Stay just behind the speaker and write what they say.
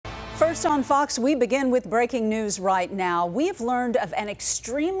First on Fox, we begin with breaking news right now. We've learned of an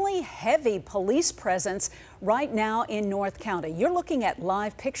extremely heavy police presence right now in North County. You're looking at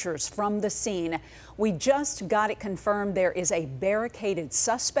live pictures from the scene. We just got it confirmed there is a barricaded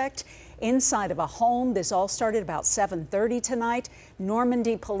suspect inside of a home. This all started about 7:30 tonight.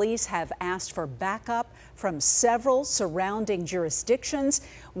 Normandy police have asked for backup from several surrounding jurisdictions.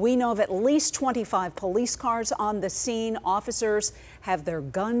 We know of at least 25 police cars on the scene. Officers have their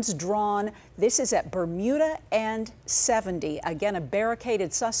guns drawn. This is at Bermuda and 70. Again, a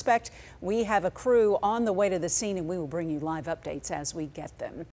barricaded suspect. We have a crew on the way to the scene, and we will bring you live updates as we get them.